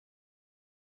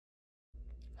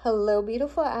Hello,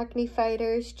 beautiful acne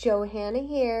fighters. Johanna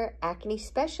here, acne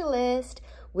specialist,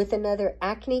 with another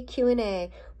acne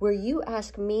Q&A where you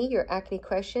ask me your acne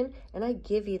question and I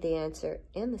give you the answer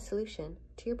and the solution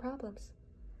to your problems.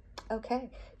 Okay,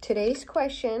 today's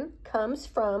question comes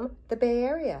from the Bay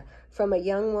Area, from a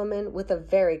young woman with a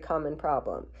very common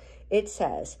problem. It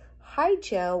says, "Hi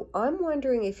Joe, I'm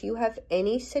wondering if you have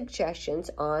any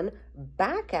suggestions on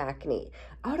back acne.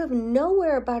 Out of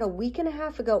nowhere, about a week and a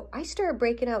half ago, I started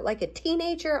breaking out like a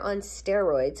teenager on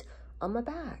steroids on my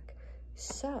back."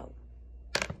 So,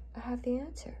 I have the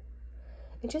answer.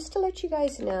 And just to let you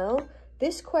guys know,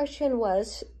 this question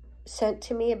was sent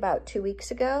to me about 2 weeks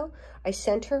ago. I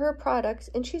sent her products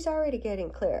and she's already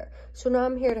getting clear. So now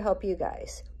I'm here to help you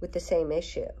guys with the same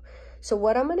issue. So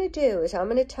what I'm going to do is I'm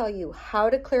going to tell you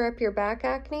how to clear up your back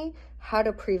acne, how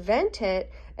to prevent it,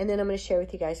 and then I'm going to share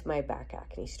with you guys my back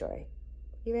acne story.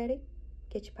 You ready?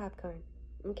 Get your popcorn,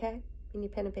 okay? And your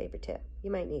pen and paper too.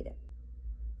 You might need it.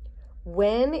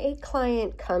 When a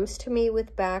client comes to me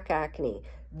with back acne,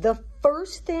 the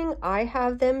first thing I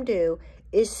have them do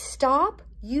is stop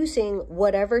using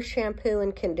whatever shampoo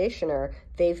and conditioner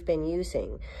they've been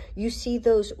using. You see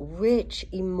those rich,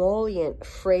 emollient,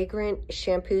 fragrant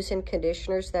shampoos and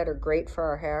conditioners that are great for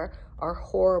our hair are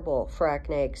horrible for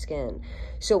acneic skin.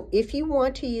 So if you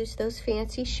want to use those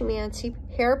fancy schmancy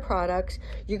hair products,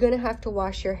 you're going to have to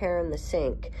wash your hair in the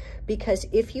sink. Because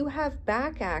if you have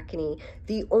back acne,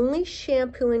 the only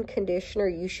shampoo and conditioner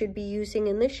you should be using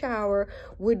in the shower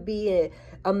would be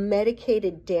a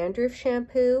medicated dandruff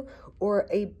shampoo or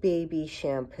a baby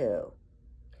shampoo.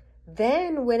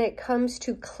 Then when it comes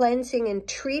to cleansing and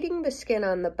treating the skin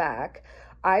on the back,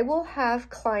 I will have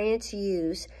clients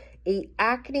use a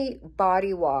acne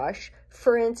body wash,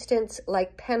 for instance,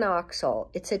 like Penoxyl.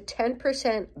 It's a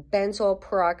 10% benzoyl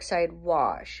peroxide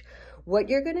wash. What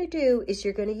you're going to do is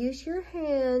you're going to use your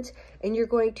hands and you're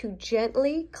going to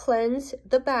gently cleanse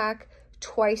the back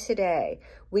twice a day.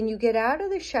 When you get out of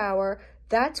the shower,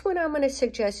 that's when I'm going to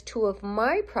suggest 2 of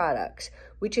my products,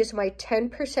 which is my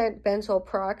 10% benzoyl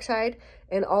peroxide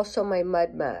and also my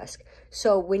mud mask.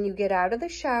 So when you get out of the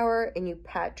shower and you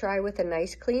pat dry with a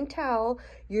nice clean towel,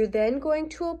 you're then going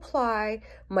to apply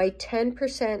my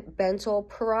 10% benzoyl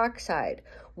peroxide.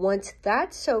 Once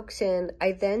that soaks in,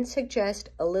 I then suggest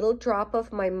a little drop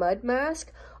of my mud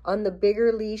mask on the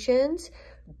bigger lesions,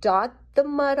 dot the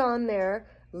mud on there,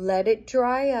 let it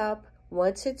dry up.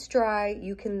 Once it's dry,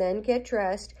 you can then get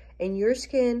dressed and your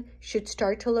skin should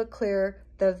start to look clear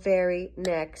the very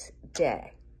next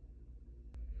day.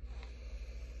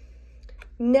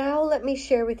 Now let me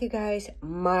share with you guys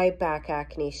my back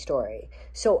acne story.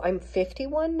 So I'm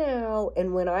 51 now,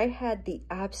 and when I had the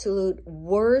absolute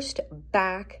worst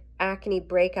back acne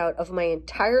breakout of my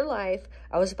entire life,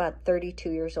 I was about 32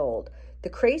 years old. The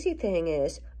crazy thing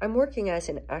is, I'm working as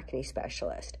an acne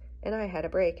specialist, and I had a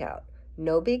breakout.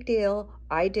 No big deal.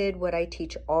 I did what I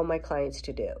teach all my clients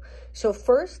to do. So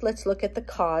first, let's look at the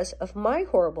cause of my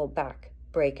horrible back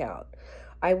breakout.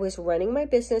 I was running my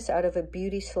business out of a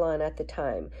beauty salon at the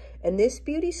time, and this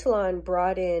beauty salon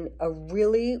brought in a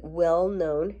really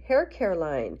well-known hair care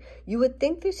line. You would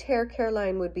think this hair care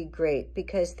line would be great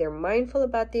because they're mindful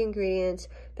about the ingredients,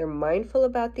 they're mindful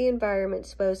about the environment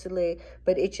supposedly,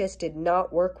 but it just did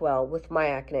not work well with my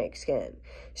acneic skin.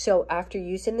 So after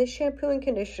using this shampoo and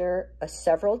conditioner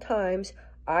several times,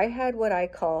 I had what I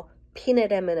call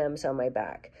peanut M&Ms on my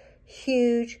back.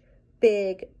 Huge,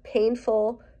 big,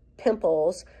 painful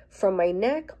pimples from my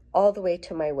neck all the way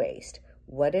to my waist.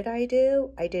 What did I do?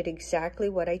 I did exactly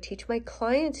what I teach my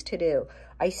clients to do.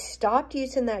 I stopped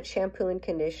using that shampoo and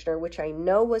conditioner, which I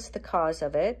know was the cause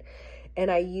of it, and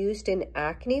I used an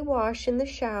acne wash in the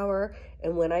shower,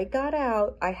 and when I got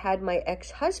out, I had my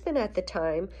ex-husband at the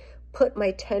time put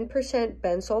my 10%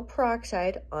 benzoyl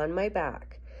peroxide on my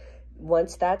back.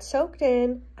 Once that soaked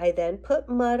in, I then put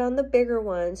mud on the bigger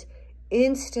ones.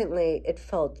 Instantly, it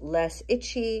felt less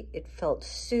itchy, it felt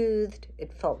soothed,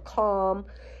 it felt calm.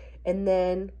 And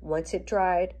then once it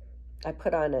dried, I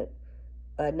put on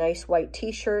a nice white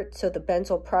t-shirt so the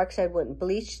benzoyl peroxide wouldn't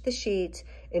bleach the sheets.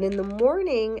 And in the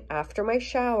morning, after my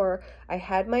shower, I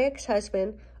had my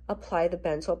ex-husband apply the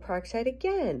benzoyl peroxide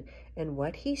again. And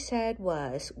what he said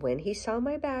was, when he saw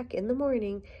my back in the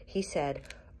morning, he said,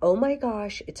 "Oh my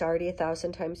gosh, it's already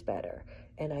 1,000 times better."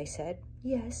 And I said,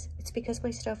 "Yes, it's because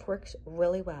my stuff works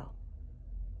really well."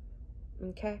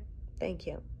 Okay, thank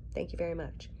you. Thank you very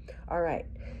much. All right.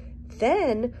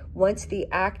 Then, once the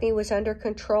acne was under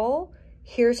control,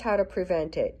 here's how to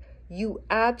prevent it. You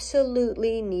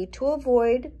absolutely need to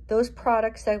avoid those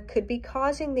products that could be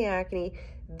causing the acne.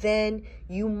 Then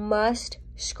you must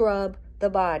scrub the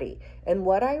body. And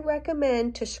what I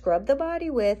recommend to scrub the body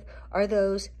with are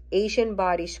those Asian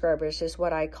body scrubbers, is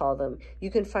what I call them. You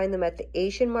can find them at the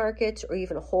Asian markets, or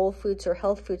even Whole Foods or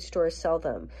health food stores sell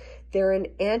them. They're an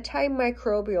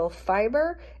antimicrobial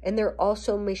fiber, and they're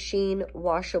also machine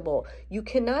washable. You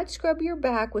cannot scrub your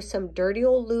back with some dirty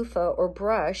old loofah or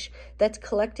brush that's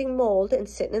collecting mold and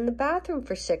sitting in the bathroom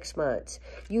for 6 months.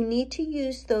 You need to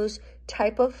use those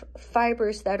type of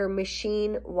fibers that are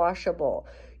machine washable.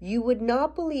 You would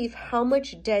not believe how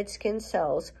much dead skin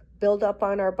cells build up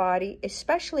on our body,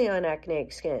 especially on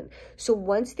acneic skin. So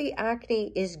once the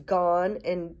acne is gone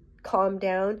and calm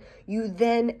down, you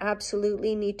then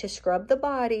absolutely need to scrub the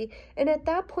body. And at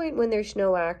that point, when there's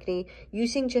no acne,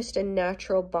 using just a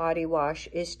natural body wash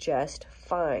is just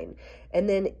fine. And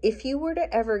then if you were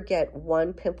to ever get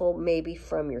one pimple, maybe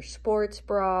from your sports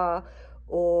bra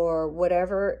or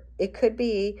whatever it could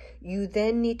be, you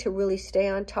then need to really stay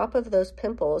on top of those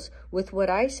pimples with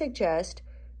what I suggest,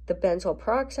 the benzoyl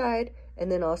peroxide,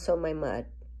 and then also my mud.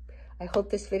 I hope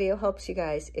this video helps you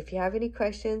guys. If you have any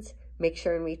questions, make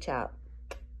sure and reach out.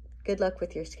 Good luck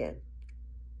with your skin.